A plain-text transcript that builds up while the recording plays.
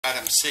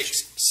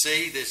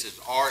6C, this is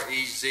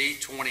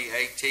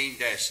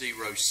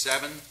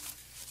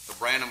REZ-2018-07, the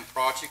Branham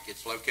project.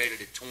 It's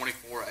located at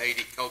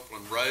 2480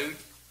 Copeland Road.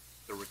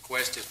 The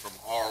request is from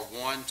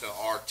R-1 to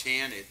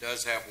R-10. It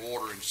does have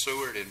water and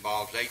sewer. It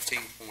involves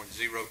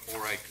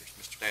 18.04 acres.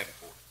 Mr.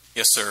 Davenport.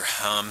 Yes, sir.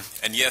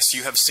 And yes,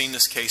 you have seen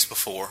this case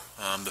before.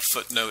 The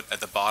footnote at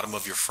the bottom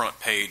of your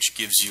front page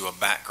gives you a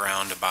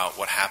background about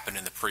what happened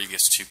in the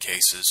previous two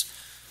cases.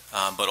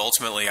 But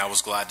ultimately, I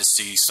was glad to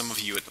see some of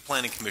you at the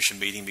Planning Commission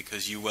meeting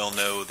because you well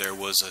know there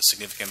was a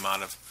significant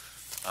amount of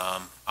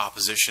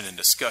opposition and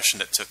discussion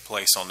that took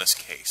place on this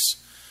case.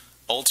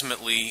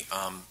 Ultimately,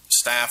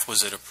 staff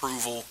was at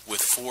approval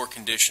with 4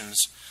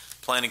 conditions.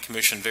 Planning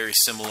Commission, very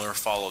similar,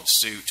 followed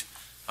suit.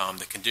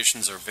 The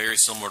conditions are very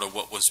similar to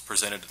what was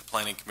presented to the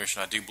Planning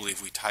Commission. I do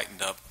believe we tightened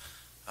up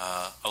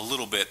a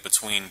little bit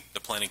between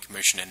the Planning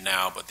Commission and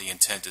now, but the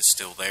intent is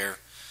still there.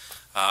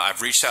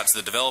 I've reached out to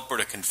the developer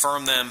to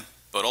confirm them,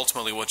 but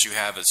ultimately what you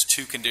have is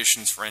 2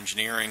 conditions for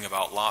engineering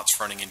about lots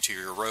fronting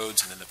interior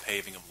roads and then the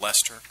paving of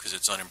Lester because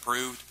it's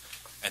unimproved,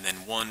 and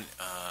then 1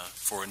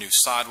 for a new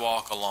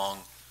sidewalk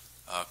along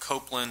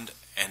Copeland,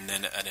 and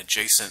then an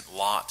adjacent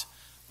lot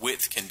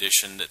width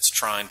condition that's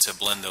trying to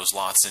blend those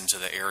lots into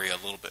the area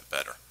a little bit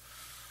better.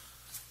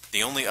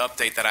 The only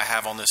update that I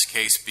have on this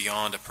case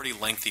beyond a pretty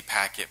lengthy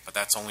packet, but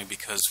that's only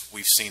because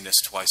we've seen this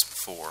twice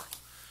before,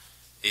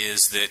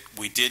 is that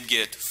we did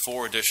get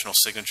 4 additional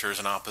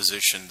signatures in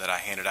opposition that I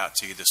handed out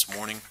to you this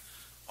morning.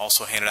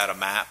 Also handed out a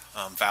map.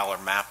 Valor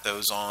mapped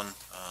those on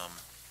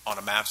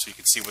a map so you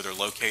can see where they're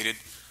located.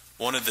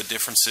 One of the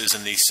differences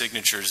in these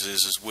signatures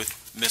is with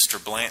Mr.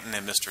 Blanton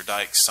and Mr.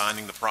 Dykes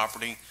signing the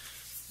property,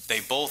 they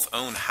both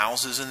own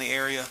houses in the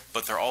area,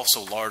 but they're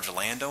also large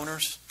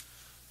landowners.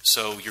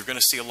 So you're going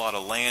to see a lot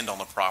of land on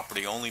the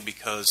property only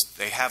because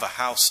they have a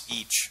house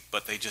each,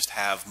 but they just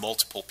have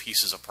multiple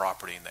pieces of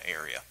property in the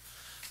area.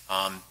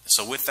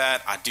 So with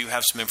that, I do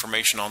have some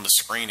information on the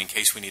screen in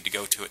case we need to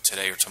go to it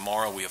today or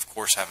tomorrow. We, of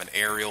course, have an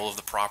aerial of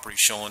the property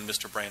showing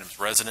Mr. Branham's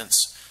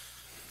residence,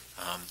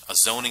 a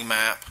zoning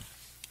map,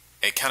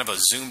 a kind of a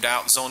zoomed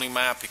out zoning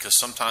map because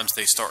sometimes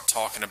they start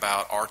talking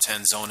about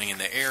R-10 zoning in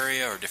the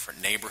area or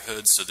different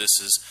neighborhoods. So this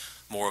is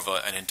more of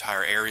an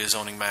entire area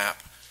zoning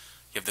map.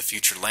 You have the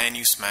future land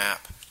use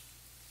map.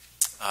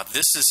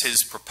 This is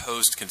his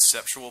proposed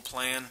conceptual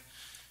plan.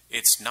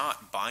 It's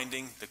not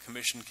binding. The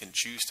commission can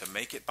choose to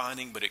make it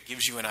binding, but it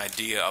gives you an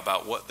idea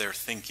about what they're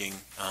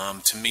thinking.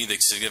 To me, the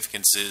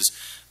significance is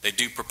they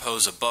do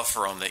propose a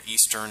buffer on the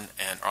eastern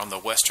and on the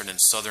western and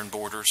southern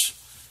borders.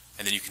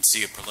 And then you can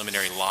see a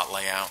preliminary lot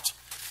layout.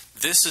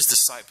 This is the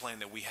site plan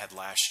that we had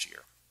last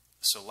year.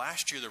 So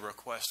last year the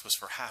request was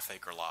for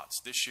half-acre lots.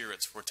 This year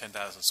it's for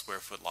 10,000 square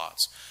foot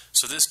lots.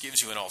 So this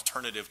gives you an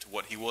alternative to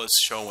what he was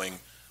showing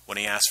when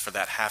he asked for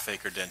that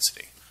half-acre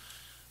density.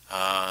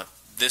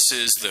 This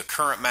is the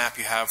current map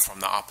you have from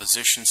the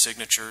opposition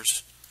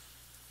signatures.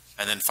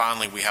 And then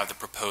finally we have the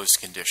proposed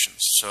conditions.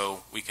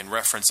 So we can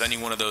reference any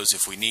one of those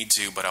if we need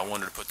to, but I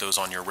wanted to put those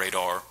on your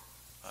radar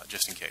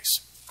just in case.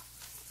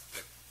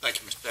 Thank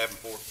you, Mr.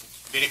 Davenport.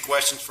 Any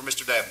questions for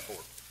Mr.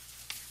 Davenport?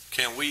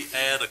 Can we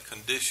add a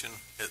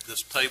condition at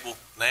this table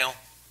now?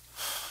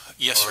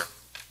 Yes, sir.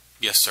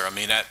 Yes, sir. I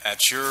mean,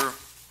 at your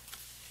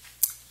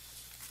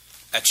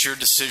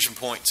decision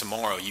point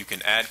tomorrow, you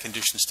can add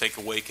conditions, take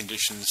away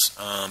conditions,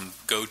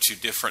 go to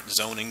different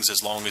zonings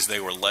as long as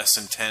they were less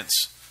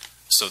intense.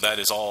 So that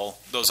is all,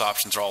 those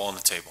options are all on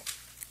the table.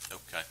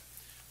 Okay.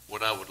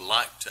 What I would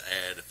like to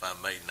add, if I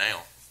may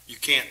now. You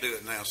can't do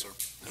it now, sir.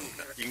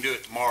 Okay. You can do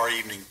it tomorrow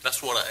evening.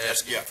 That's what I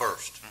asked you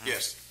first. Mm-hmm.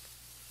 Yes.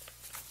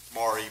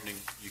 Tomorrow evening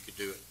you could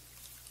do it.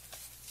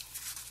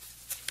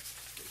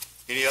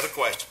 Any other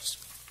questions?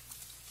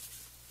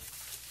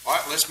 All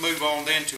right, let's move on then to